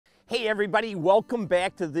Hey everybody, welcome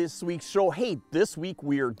back to this week's show. Hey, this week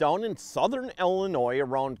we are down in southern Illinois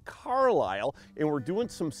around Carlisle, and we're doing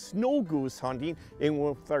some snow goose hunting and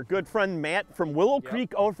with our good friend Matt from Willow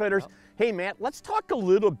Creek Outfitters. Hey Matt, let's talk a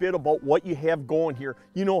little bit about what you have going here.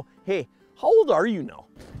 You know, hey, how old are you now?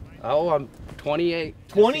 Oh, I'm 28.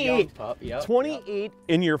 28. Pup. Yep. 28,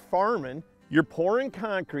 and you're farming, you're pouring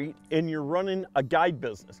concrete, and you're running a guide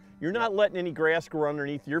business. You're not letting any grass grow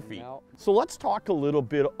underneath your feet. No. So let's talk a little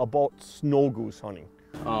bit about snow goose hunting.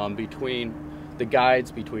 Between the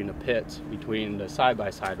guides, between the pits, between the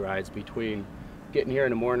side-by-side rides, between getting here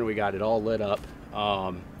in the morning, we got it all lit up.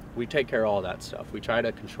 We take care of all that stuff. We try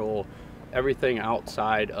to control everything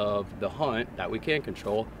outside of the hunt that we can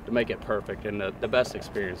control to make it perfect and the best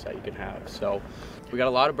experience that you can have. So we got a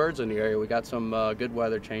lot of birds in the area. We got some good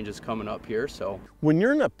weather changes coming up here. So when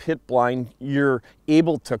you're in a pit blind, you're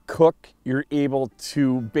able to cook, you're able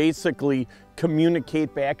to basically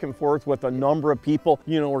communicate back and forth with a number of people.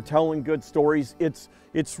 You know, we're telling good stories. It's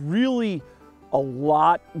really a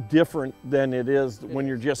lot different than it is when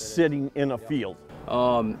you're just sitting in a field.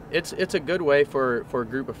 It's a good way for a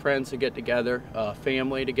group of friends to get together,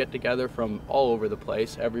 family to get together from all over the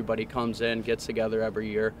place. Everybody comes in, gets together every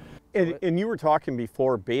year. And you were talking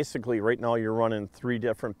before, basically right now you're running 3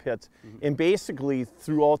 different pits. And basically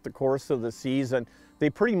throughout the course of the season, they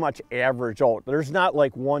pretty much average out. There's not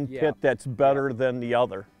like one pit that's better than the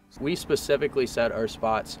other. We specifically set our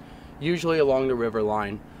spots usually along the river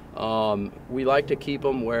line. We like to keep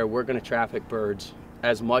them where we're going to traffic birds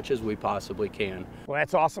as much as we possibly can. Well,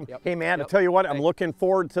 that's awesome. Hey man, I'll tell you what, I'm looking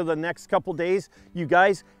forward to the next couple days. You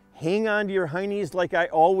guys, hang on to your heinies like I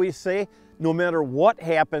always say. No matter what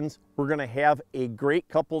happens, we're gonna have a great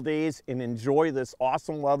couple days and enjoy this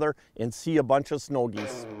awesome weather and see a bunch of snow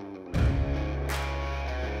geese.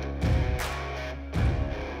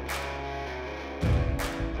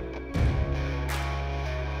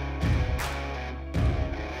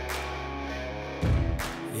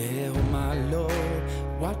 Yeah, oh my Lord,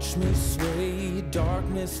 watch me sway,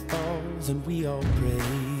 darkness falls and we all pray,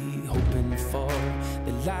 hoping for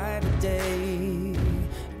the light of day.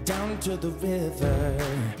 Down to the river,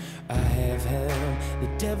 I have held the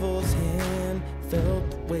devil's hand, felt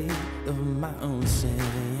the weight of my own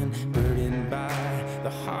sin, burdened by the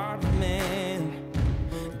heart of man.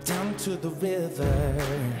 Down to the river,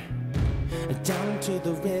 down to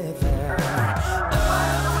the river.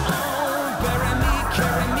 Oh, bury me,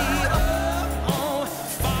 carry me, oh,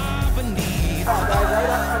 far beneath. Come on guys, right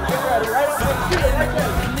up, get ready, right up, right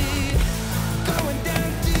there. Going down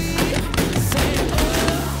deep, say,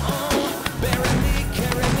 oh, bury me,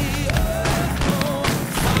 carry me, oh,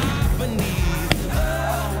 far beneath. Oh,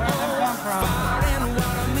 fire and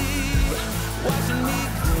water me, washing me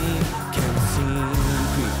clean, kerosene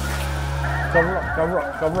creek. Cover up, cover up,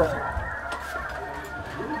 cover up.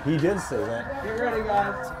 He did say that. Get ready,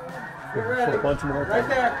 guys. Get ready. A bunch more Right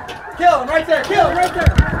there. Kill him right there. Kill him right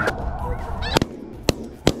there.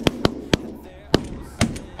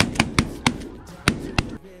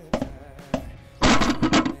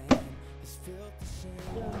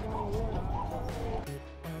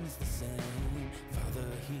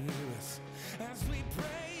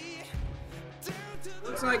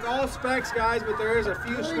 Looks like all specs, guys, but there is a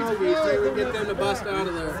few snow geese. Maybe we get them to bust out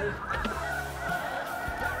of there.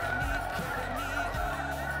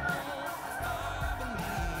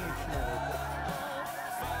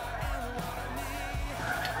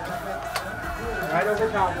 Right over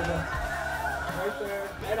top of them. Right there.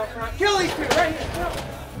 Right up front. Kill these two right here. Kill.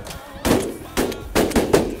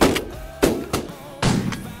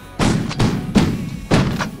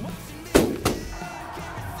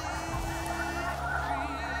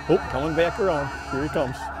 Oh, coming back around. Here he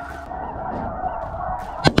comes.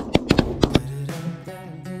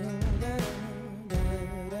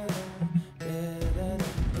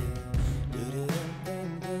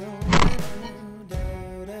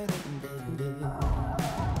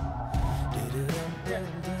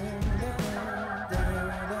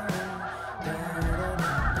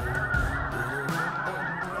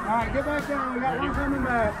 All right, get back down. We got one coming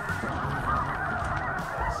back.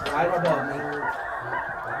 Right above me.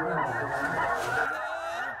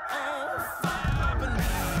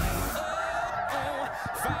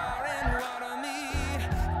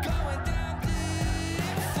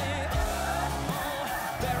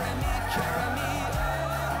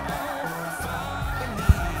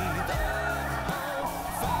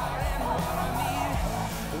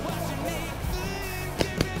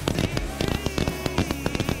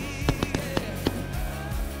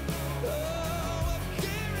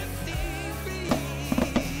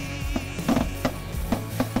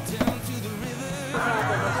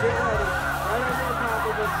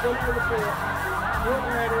 Come to the pit. Get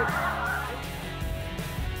ready.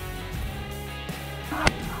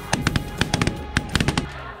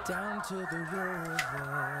 Down to the river.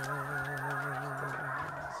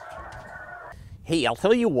 Hey, I'll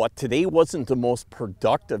tell you what, today wasn't the most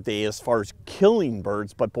productive day as far as killing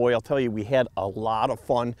birds, but boy, I'll tell you, we had a lot of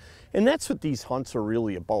fun. And that's what these hunts are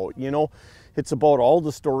really about. You know, it's about all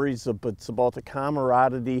the stories, but it's about the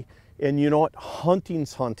camaraderie. And you know what?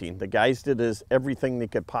 Hunting's hunting. The guys did everything they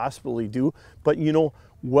could possibly do. But you know,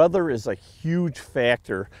 weather is a huge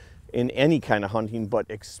factor in any kind of hunting, but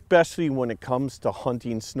especially when it comes to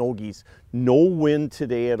hunting snow geese. No wind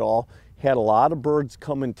today at all. Had a lot of birds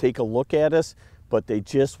come and take a look at us, but they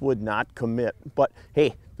just would not commit. But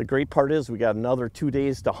hey, the great part is we got another 2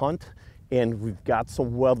 days to hunt, and we've got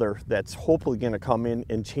some weather that's hopefully gonna come in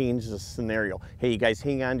and change the scenario. Hey, you guys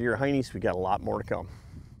hang on to your heinies. We got a lot more to come.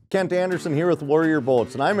 Kent Anderson here with Warrior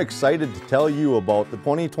Boats, and I'm excited to tell you about the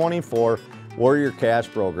 2024 Warrior Cash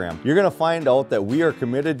Program. You're going to find out that we are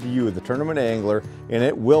committed to you, the tournament angler, and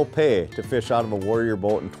it will pay to fish out of a Warrior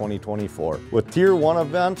boat in 2024. With Tier 1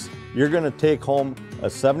 events, you're going to take home a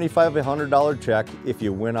 $7,500 check if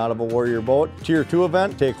you win out of a Warrior boat. Tier 2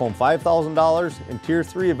 event, take home $5,000, and Tier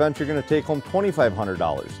 3 event, you're going to take home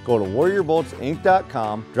 $2,500. Go to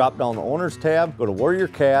warriorboatsinc.com, drop down the Owners tab, go to Warrior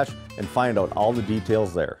Cash, and find out all the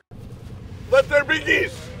details there. Let there be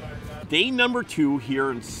geese! Day number 2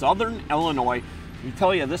 here in southern Illinois. I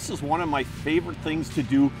tell you, this is one of my favorite things to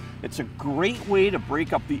do. It's a great way to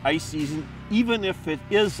break up the ice season, even if it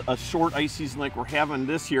is a short ice season like we're having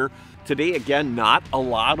this year. Today, again, not a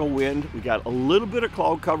lot of wind. We got a little bit of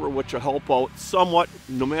cloud cover, which will help out somewhat.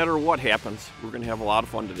 No matter what happens, we're gonna have a lot of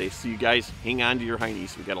fun today. So you guys, hang on to your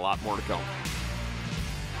heinies. We got a lot more to come.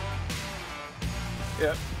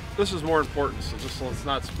 Yeah, this is more important, so just let's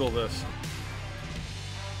not spill this.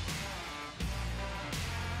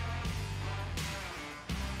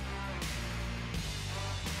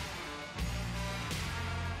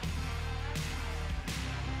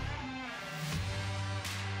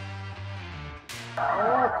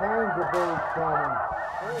 All kinds of birds coming.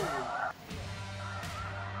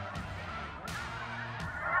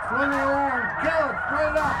 Swing it around, kill it,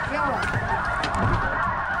 straight up, kill it.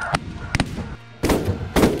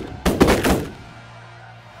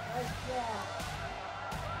 Nice job.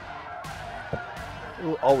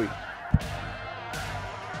 Ooh, Ollie.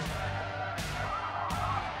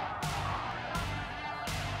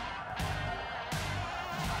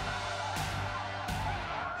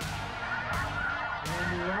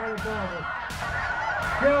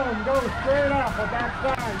 Kill him, go straight up with that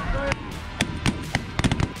side.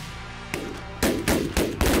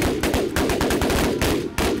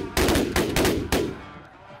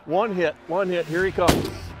 One hit, here he comes.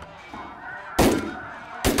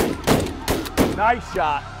 Nice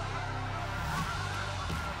shot.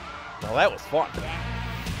 Now that was fun.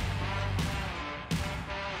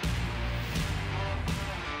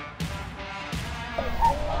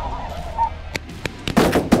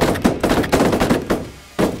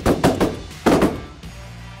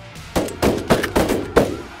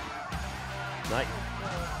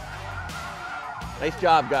 Nice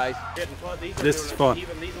job, guys. This is fun.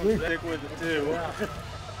 Stick with it too.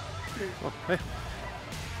 Okay.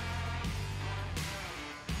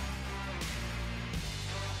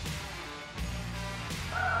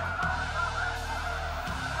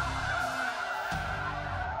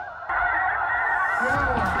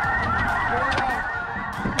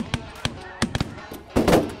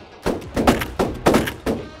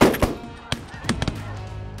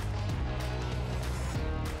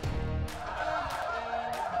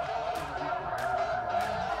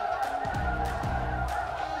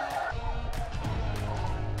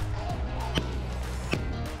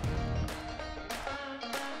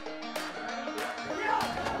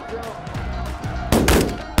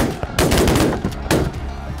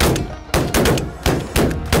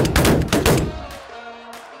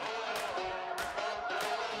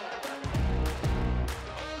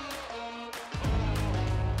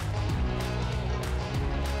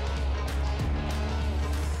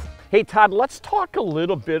 Hey Todd, let's talk a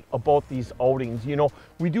little bit about these outings. You know,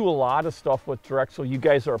 we do a lot of stuff with Drexel. You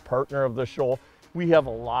guys are a partner of the show. We have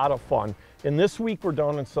a lot of fun. And this week we're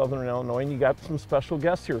down in southern Illinois and you got some special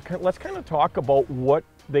guests here. Let's kind of talk about what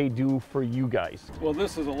they do for you guys. Well,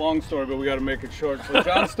 this is a long story, but we got to make it short. So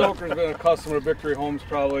John Stoker's been a customer of Victory Homes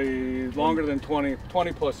probably longer than 20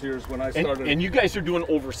 plus years when I started. And you guys are doing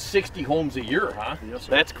over 60 homes a year, huh? Yes,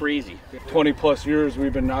 sir. That's crazy. 20 plus years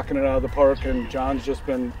we've been knocking it out of the park, and John's just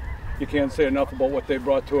been, you can't say enough about what they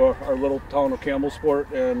brought to our little town of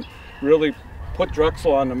Campbellsport, and really put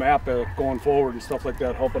Drexel on the map going forward and stuff like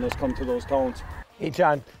that, helping us come to those towns. Hey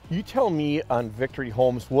John, you tell me on Victory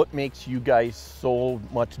Homes what makes you guys so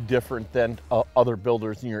much different than other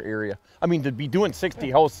builders in your area. I mean, to be doing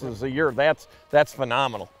 60 houses a year, that's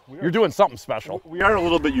phenomenal. You're doing something special. We are a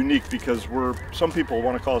little bit unique because some people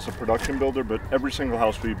want to call us a production builder, but every single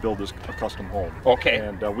house we build is a custom home. Okay.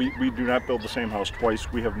 And we do not build the same house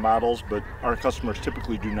twice. We have models, but our customers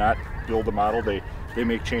typically do not build a model. They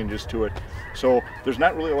make changes to it. So there's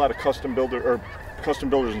not really a lot of custom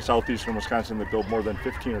builders in southeastern Wisconsin that build more than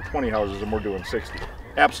 15 or 20 houses, and we're doing 60.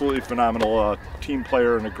 Absolutely phenomenal team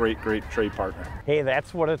player and a great trade partner. Hey,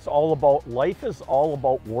 that's what it's all about. Life is all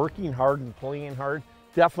about working hard and playing hard.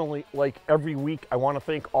 Definitely, like every week, I want to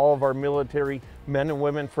thank all of our military men and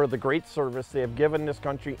women for the great service they have given this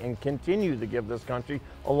country and continue to give this country,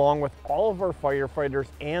 along with all of our firefighters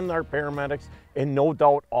and our paramedics, and no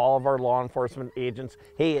doubt all of our law enforcement agents.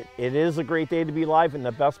 Hey, it is a great day to be alive, and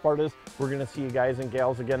the best part is we're going to see you guys and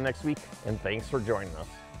gals again next week, and thanks for joining us.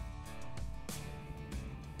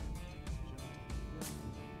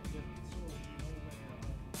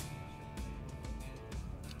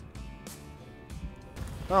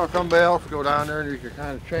 Oh, somebody else go down there and you can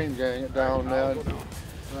kind of chain gang it down now.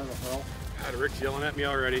 God, Rick's yelling at me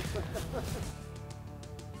already.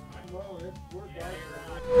 Well, we're